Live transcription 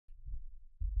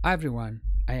Hi everyone,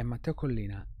 I am Matteo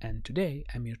Collina and today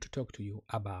I'm here to talk to you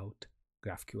about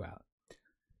GraphQL.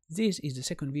 This is the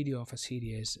second video of a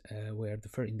series where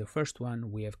in the first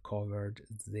one we have covered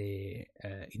the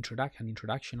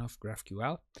introduction of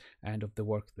GraphQL and of the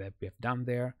work that we have done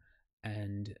there.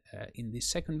 And in this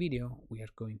second video we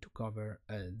are going to cover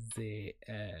the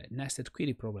nested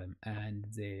query problem and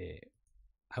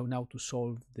how now to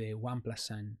solve the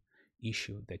 1+N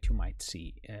issue that you might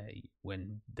see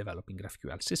when developing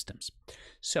GraphQL systems.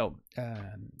 So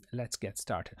let's get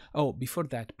started. Oh, before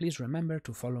that, please remember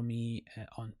to follow me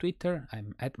on Twitter.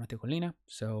 I'm at Matteo Collina,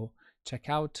 so check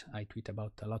out. I tweet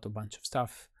about a bunch of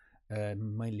stuff,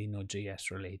 mainly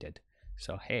Node.js related.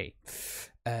 So hey,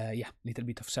 yeah, little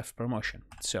bit of self-promotion.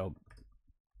 So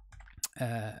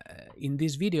in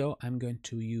this video, I'm going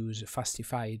to use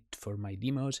Fastify for my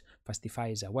demos.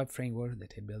 Fastify is a web framework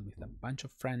that I built with a bunch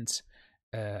of friends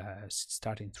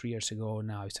starting 3 years ago.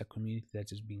 Now it's a community that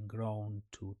has been grown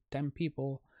to 10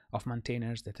 people, of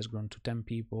maintainers that has grown to 10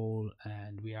 people,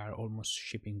 and we are almost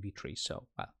shipping V3. So,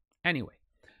 well, anyway,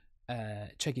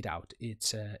 check it out.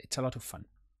 It's a lot of fun.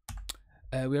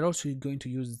 We're also going to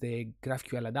use the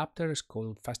GraphQL adapter. It's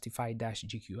called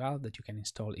fastify-gql that you can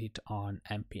install it on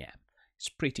npm. It's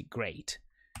pretty great.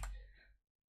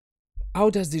 How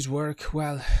does this work?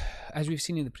 Well, as we've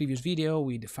seen in the previous video,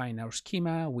 we define our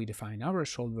schema, we define our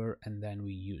resolver, and then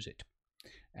we use it.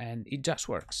 And it just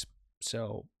works.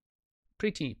 So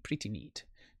pretty neat.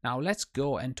 Now let's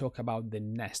go and talk about the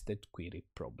nested query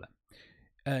problem.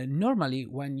 Normally,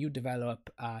 when you develop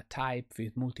a type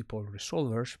with multiple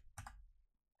resolvers,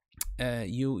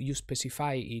 you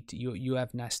specify it, you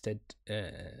have nested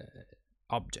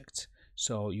objects.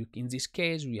 So in this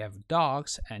case, we have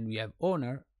dogs and we have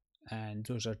owner, and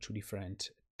those are two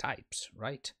different types,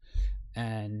 right?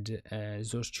 And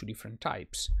those two different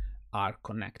types are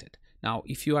connected. Now,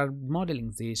 if you are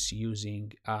modeling this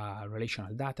using a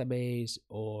relational database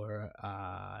or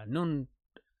a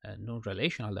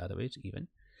non-relational database even,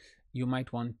 you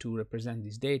might want to represent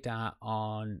this data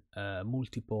on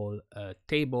multiple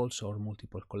tables or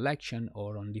multiple collection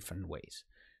or on different ways.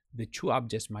 The two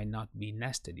objects might not be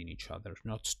nested in each other,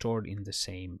 not stored in the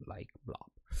same blob.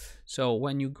 So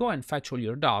when you go and fetch all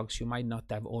your dogs, you might not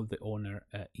have all the owner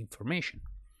information.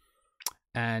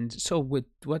 And so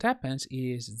what happens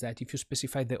is that if you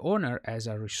specify the owner as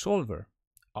a resolver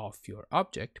of your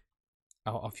object,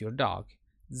 of your dog,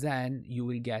 then you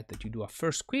will get that you do a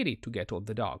first query to get all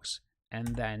the dogs,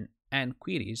 and then n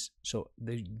queries. So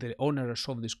the owner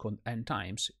resolves this code n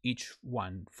times, each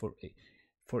one for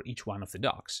each one of the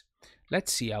dogs.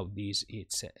 Let's see how this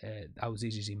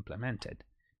is implemented.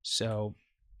 So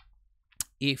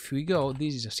if we go,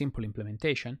 this is a simple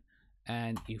implementation,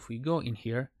 and if we go in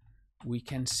here, we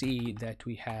can see that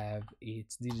we have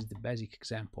this is the basic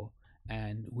example,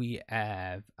 and we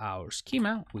have our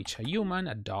schema, which a human,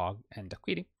 a dog, and a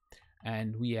query,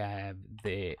 and we have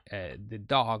the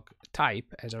dog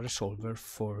type as a resolver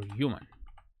for human.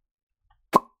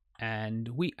 And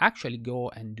we actually go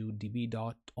and do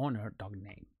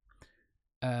db.owner.name.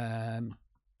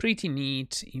 Pretty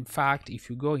neat. In fact,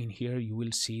 if you go in here, you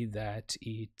will see that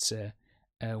it's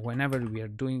whenever we are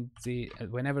doing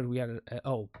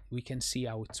we can see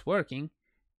how it's working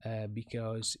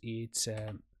because it's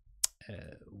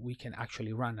we can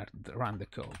actually run the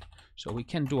code. So we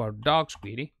can do our dogs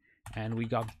query, and we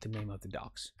got the name of the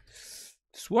dogs.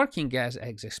 It's working as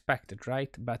expected,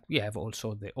 right? But we have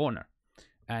also the owner.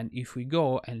 And if we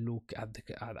go and look at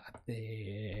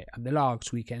the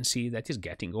logs, we can see that it's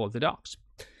getting all the dogs.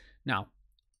 Now,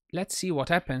 let's see what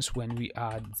happens when we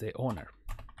add the owner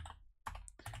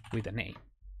with a name.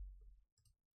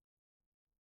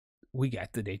 We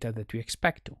get the data that we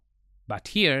expect to. But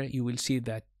here you will see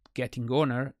that getting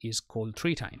owner is called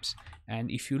 3 times.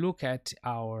 And if you look at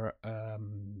our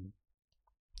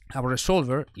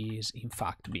resolver is in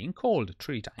fact being called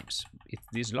 3 times. It's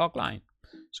this log line.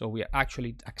 So we are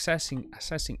actually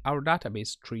accessing our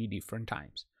database 3 different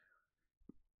times.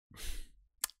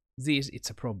 It's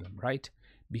a problem, right?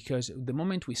 Because the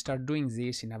moment we start doing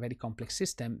this in a very complex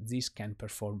system, this can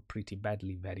perform pretty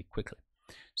badly very quickly.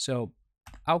 So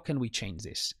how can we change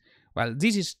this? Well,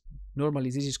 normally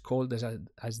this is called as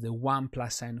the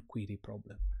 1+N query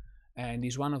problem, and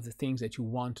is one of the things that you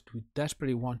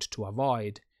desperately want to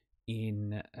avoid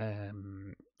in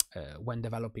when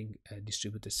developing a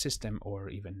distributed system or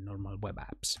even normal web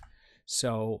apps.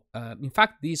 So in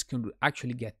fact, these can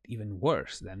actually get even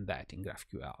worse than that in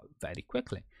GraphQL very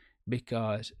quickly,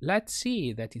 because let's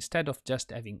see that instead of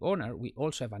just having owner, we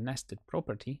also have a nested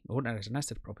property. Owner has a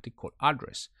nested property called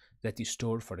address that is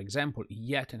stored, for example, in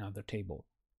yet another table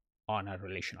on a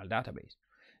relational database.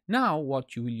 Now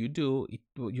what you do,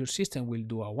 your system will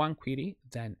do a one query,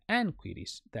 then n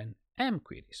queries, then m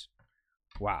queries.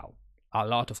 Wow, a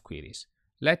lot of queries.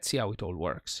 Let's see how it all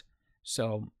works.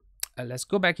 So let's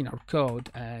go back in our code,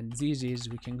 and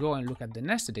we can go and look at the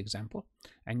nested example,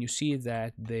 and you see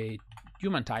that the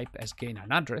human type has gained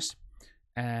an address,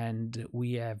 and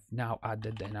we have now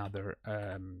added another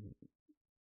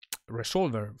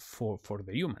resolver for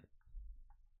the human.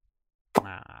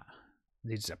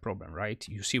 This is a problem, right?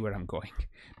 You see where I'm going,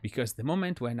 because the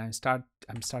moment when I'm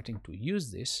starting to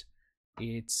use this,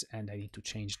 and I need to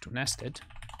change to nested.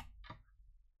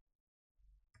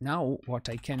 Now what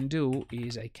I can do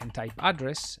is I can type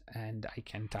address and I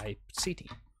can type city.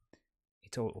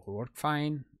 It all worked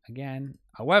fine again.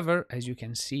 However, as you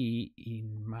can see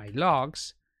in my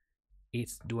logs,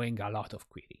 it's doing a lot of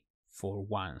query for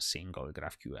one single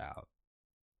GraphQL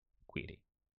query.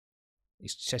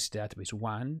 It's just the database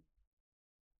one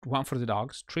for the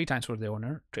dogs, 3 times for the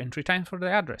owner, and 3 times for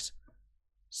the address.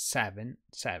 7.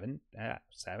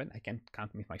 I can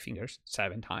count with my fingers.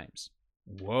 7 times.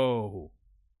 Whoa.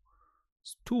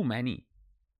 It's too many,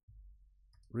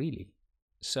 really.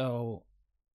 So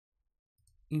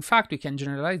in fact, we can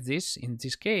generalize this. In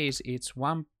this case, it's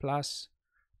 1 plus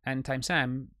n times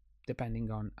m,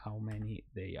 depending on how many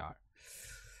they are.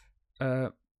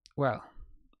 Well,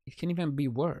 it can even be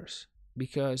worse,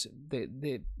 because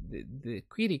the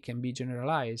query can be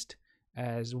generalized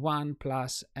as 1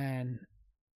 plus n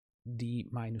d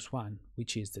minus 1,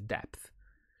 which is the depth.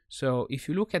 So if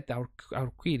you look at our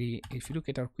query,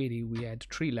 we had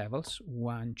 3 levels,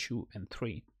 1, 2, and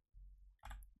 3.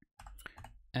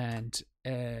 And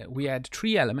we had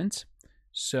 3 elements.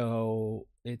 So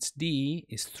its d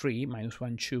is 3 minus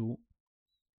 1, 2.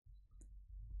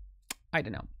 I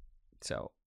don't know.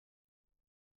 So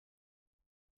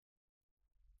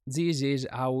this is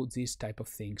how these type of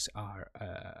things are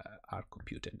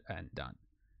computed and done.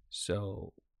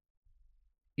 So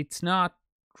it's not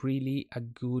really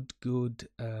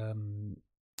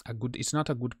it's not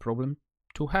a good problem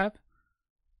to have,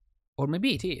 or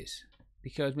maybe it is,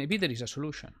 because maybe there is a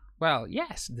solution. Well,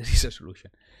 yes, there is a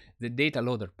solution. The data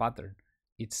loader pattern,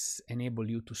 it's enable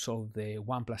you to solve the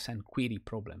 1 plus n query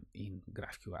problem in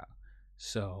GraphQL.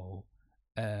 So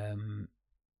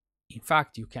in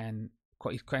fact,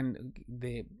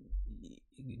 the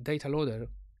data loader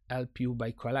help you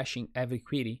by coalescing every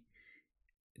query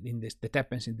that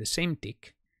happens in the same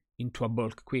tick into a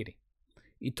bulk query.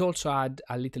 It also had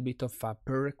a little bit of a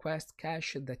per request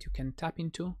cache that you can tap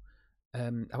into.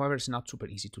 However, it's not super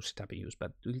easy to set up and use,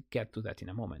 but we'll get to that in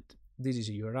a moment. This is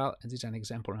a URL, and this is an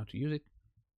example on how to use it.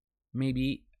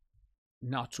 Maybe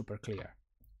not super clear.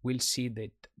 We'll see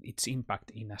that its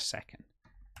impact in a second.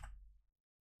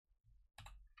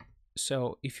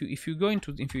 So if we go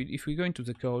into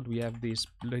the code, we have these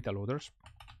data loaders.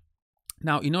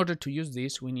 Now, in order to use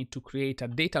this, we need to create a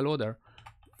data loader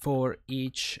for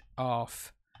each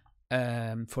of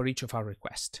our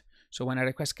requests. So when a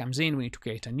request comes in, we need to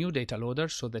create a new data loader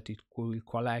so that it will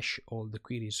coalesce all the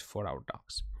queries for our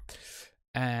docs.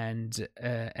 And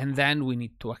then we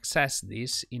need to access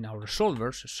this in our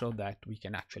resolvers so that we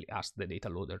can actually ask the data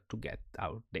loader to get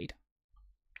our data.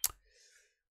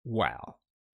 Well,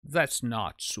 that's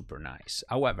not super nice.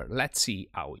 However, let's see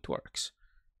how it works,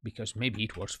 because maybe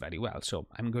it works very well. So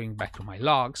I'm going back to my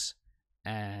logs,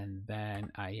 and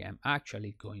then I am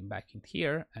actually going back in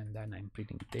here, and then I'm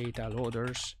printing data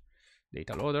loader,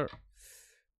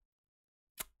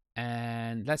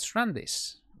 and let's run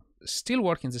this. Still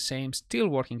working the same, still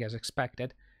working as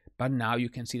expected, but now you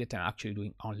can see that I'm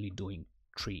actually only doing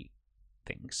 3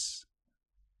 things,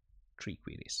 3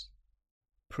 queries.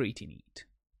 Pretty neat.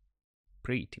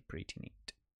 Pretty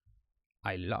neat.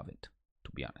 I love it,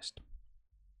 to be honest.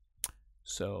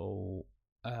 So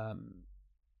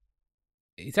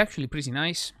it's actually pretty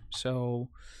nice. So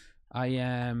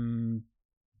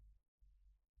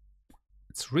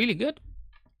it's really good.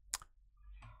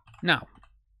 Now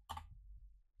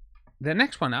the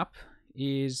next one up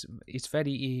is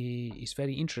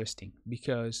very interesting,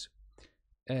 because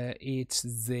it's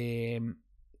the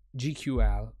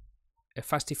GQL,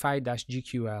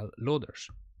 fastify-gql loaders.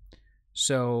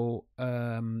 So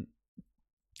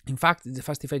in fact, the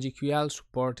fastify-gql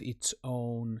support its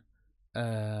own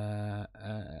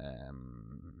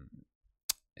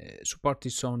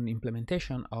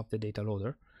implementation of the data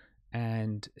loader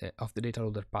and of the data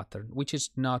loader pattern, which is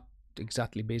not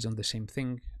exactly based on the same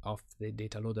thing of the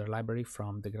data loader library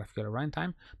from the GraphQL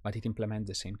runtime, but it implements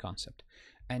the same concept.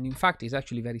 And in fact, it's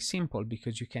actually very simple,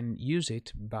 because you can use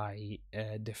it by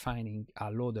defining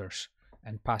loaders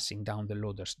and passing down the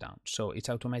loaders down. So it's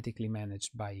automatically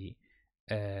managed by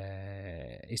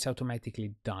it's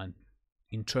automatically done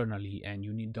internally, and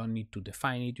you don't need to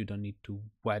define it, you don't need to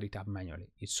wire it up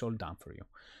manually. It's all done for you.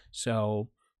 So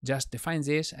just define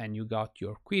this and you got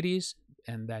your queries,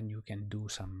 and then you can do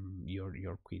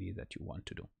your query that you want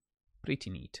to do. Pretty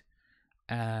neat.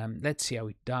 Let's see how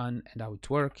it's done and how it's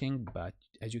working. But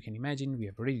as you can imagine, we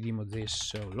have already demoed this,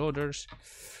 so loaders,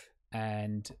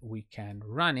 and we can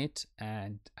run it,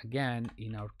 and again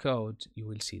in our code you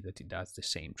will see that it does the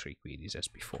same 3 queries as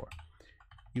before.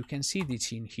 You can see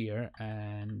this in here,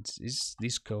 and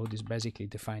this code is basically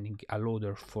defining a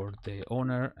loader for the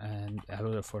owner and a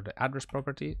loader for the address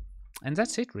property, and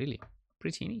that's it really.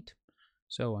 Pretty neat.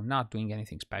 So I'm not doing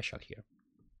anything special here.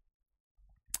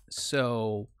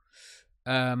 So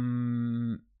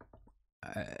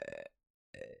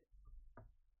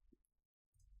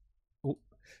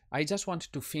I just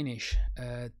wanted to finish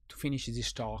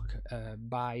this talk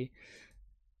by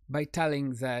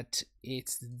telling that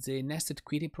the nested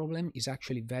query problem is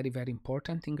actually very, very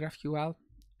important in GraphQL,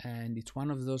 and it's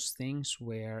one of those things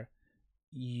where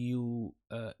you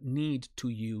need to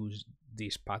use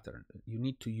this pattern. You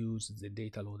need to use the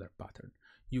data loader pattern.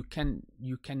 You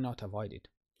cannot avoid it.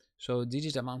 So this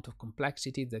is the amount of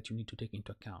complexity that you need to take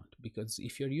into account, because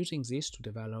if you're using this to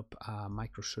develop a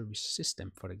microservice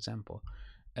system, for example,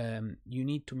 you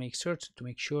need to make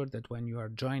sure that when you are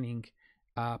joining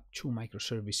up 2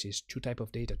 microservices, 2 types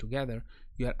of data together,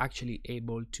 you are actually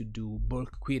able to do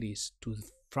bulk queries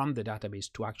from the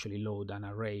database to actually load an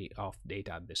array of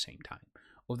data at the same time.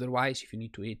 Otherwise, if you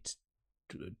need to eat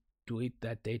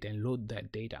that data and load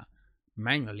that data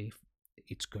manually,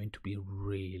 it's going to be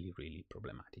really, really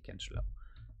problematic and slow.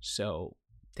 So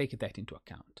take that into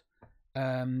account.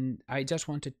 I just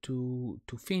wanted to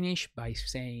finish by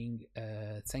saying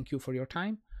thank you for your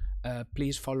time.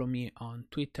 Please follow me on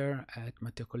Twitter at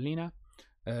Matteo Collina.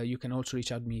 You can also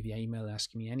reach out to me via email,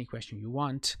 ask me any question you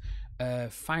want.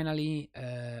 Finally,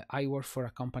 I work for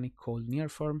a company called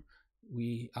Nearform.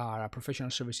 We are a professional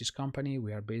services company.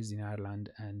 We are based in Ireland,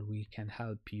 and we can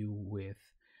help you with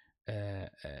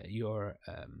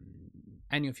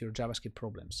any of your JavaScript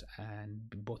problems, and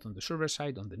both on the server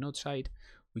side, on the node side.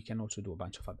 We can also do a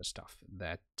bunch of other stuff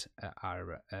that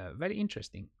are very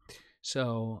interesting.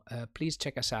 So please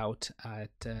check us out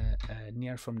at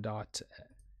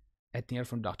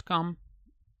nearform.com,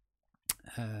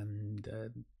 and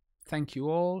thank you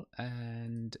all,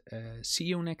 and see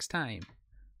you next time.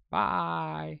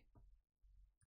 Bye.